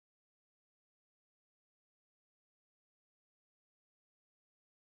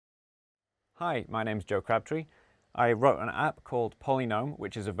Hi, my name's Joe Crabtree. I wrote an app called PolyNome,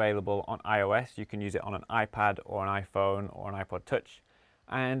 which is available on iOS. You can use it on an iPad or an iPhone or an iPod Touch.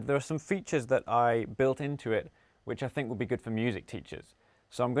 And there are some features that I built into it, which I think will be good for music teachers.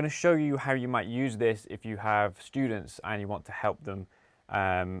 So I'm going to show you how you might use this if you have students and you want to help them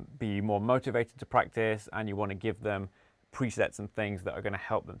be more motivated to practice, and you want to give them presets and things that are going to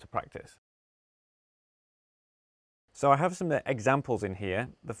help them to practice. So I have some examples in here.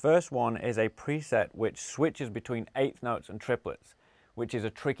 The first one is a preset which switches between eighth notes and triplets, which is a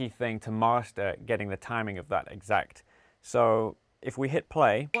tricky thing to master, getting the timing of that exact. So if we hit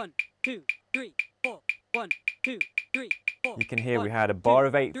play, 1, 2, 3, 4. 1, 2, 3, 4. You can hear we had a bar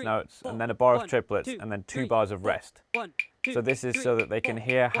of eighth notes and then a bar of triplets and then two bars of rest. So this is so that they can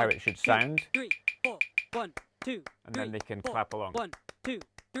hear how it should sound, 3, 4. 1, 2, and then they can clap along. 1, 2,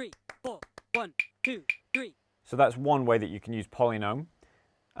 3, 4. 1, 2, 3. So that's one way that you can use PolyNome.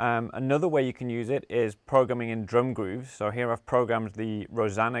 Another way you can use it is programming in drum grooves. So here I've programmed the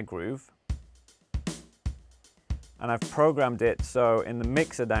Rosanna groove. And I've programmed it so in the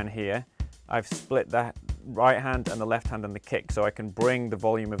mixer down here, I've split the right hand and the left hand and the kick, so I can bring the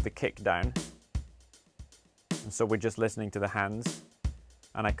volume of the kick down. And so we're just listening to the hands.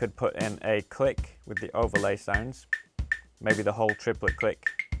 And I could put in a click with the overlay sounds, maybe the whole triplet click.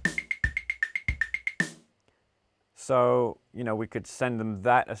 So, we could send them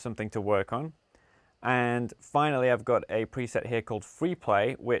that as something to work on. And finally, I've got a preset here called free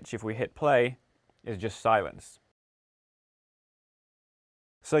play, which if we hit play is just silence.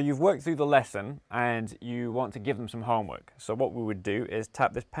 So you've worked through the lesson and you want to give them some homework. So what we would do is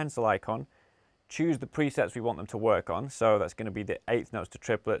tap this pencil icon, choose the presets we want them to work on. So that's going to be the eighth notes to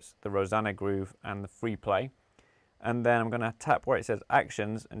triplets, the Rosanna groove, and the free play. And then I'm going to tap where it says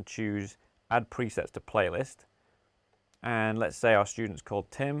actions and choose add presets to playlist. And let's say our student's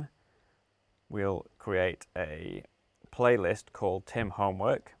called Tim. We'll create a playlist called Tim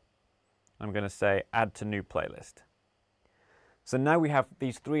Homework. I'm going to say add to new playlist. So now we have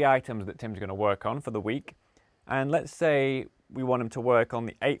these three items that Tim's going to work on for the week. And let's say we want him to work on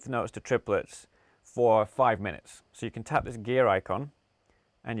the eighth notes to triplets for 5 minutes. So you can tap this gear icon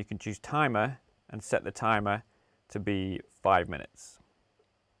and you can choose timer and set the timer to be 5 minutes.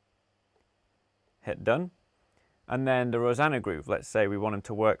 Hit done. And then the Rosanna groove, let's say we want him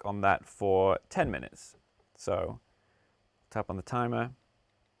to work on that for 10 minutes. So tap on the timer,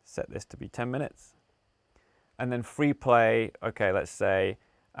 set this to be 10 minutes. And then free play, okay, let's say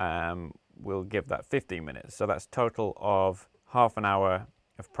we'll give that 15 minutes. So that's total of half an hour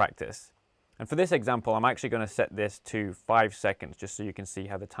of practice. And for this example, I'm actually going to set this to 5 seconds, just so you can see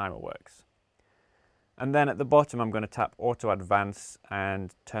how the timer works. And then at the bottom, I'm going to tap Auto Advance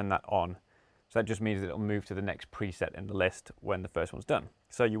and turn that on. So that just means that it'll move to the next preset in the list when the first one's done.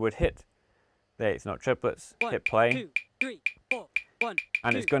 So you would hit the eighth note triplets, hit play, 2, 3, 4. 1,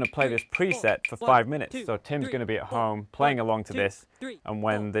 and it's going to play this preset for 5 minutes. So Tim's going to be at home playing along to this, and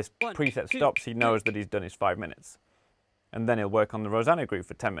when this preset stops, he knows that he's done his 5 minutes. And then he'll work on the Rosanna groove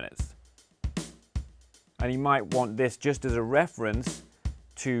for 10 minutes. And he might want this just as a reference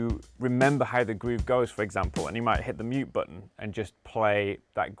to remember how the groove goes, for example, and he might hit the mute button and just play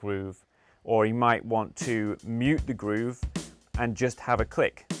that groove. Or he might want to mute the groove and just have a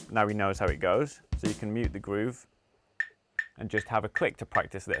click. Now he knows how it goes, so you can mute the groove and just have a click to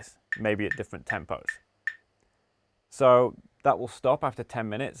practice this, maybe at different tempos. So that will stop after 10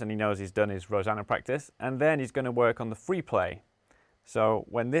 minutes and he knows he's done his Rosanna practice, and then he's going to work on the free play. So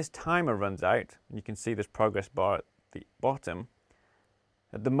when this timer runs out, you can see this progress bar at the bottom.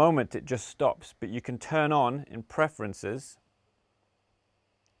 At the moment it just stops, but you can turn on in preferences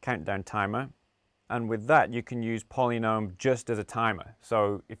countdown timer, and with that you can use PolyNome just as a timer.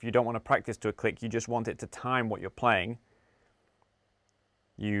 So if you don't want to practice to a click, you just want it to time what you're playing,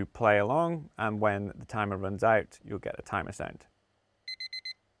 you play along, and when the timer runs out you'll get a timer sound.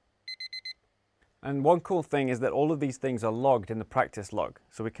 And one cool thing is that all of these things are logged in the practice log.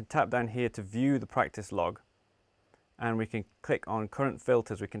 So we can tap down here to view the practice log, and we can click on current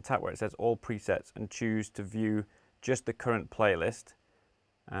filters. We can tap where it says all presets and choose to view just the current playlist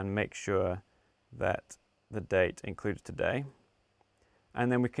and make sure that the date includes today.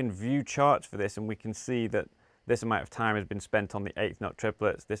 And then we can view charts for this, and we can see that this amount of time has been spent on the eighth note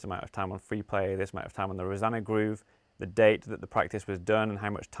triplets, this amount of time on free play, this amount of time on the Rosanna groove, the date that the practice was done and how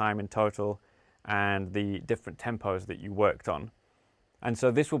much time in total, and the different tempos that you worked on. And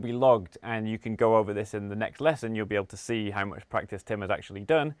so this will be logged, and you can go over this in the next lesson. You'll be able to see how much practice Tim has actually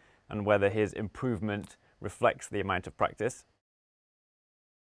done and whether his improvement reflects the amount of practice.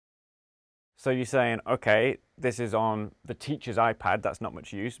 So you're saying, okay, this is on the teacher's iPad, that's not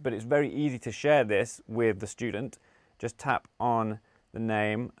much use, but it's very easy to share this with the student. Just tap on the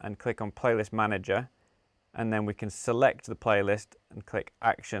name and click on Playlist Manager, and then we can select the playlist and click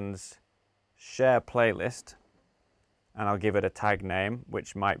Actions, Share Playlist, and I'll give it a tag name,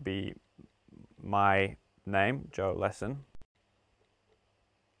 which might be my name, Joe Lesson.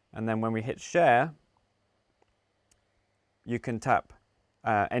 And then when we hit share, you can tap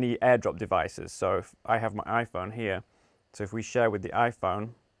any AirDrop devices. So if I have my iPhone here, so if we share with the iPhone,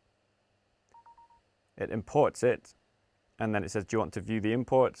 it imports it, and then it says, do you want to view the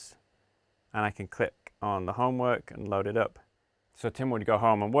imports? And I can click on the homework and load it up. So Tim would go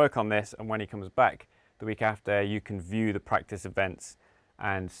home and work on this, and when he comes back the week after, you can view the practice events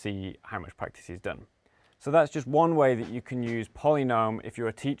and see how much practice he's done. So that's just one way that you can use PolyNome if you're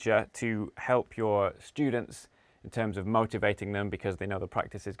a teacher to help your students in terms of motivating them because they know the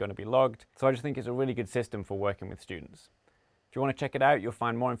practice is going to be logged. So I just think it's a really good system for working with students. If you want to check it out, you'll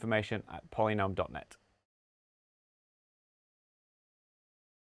find more information at polynome.net.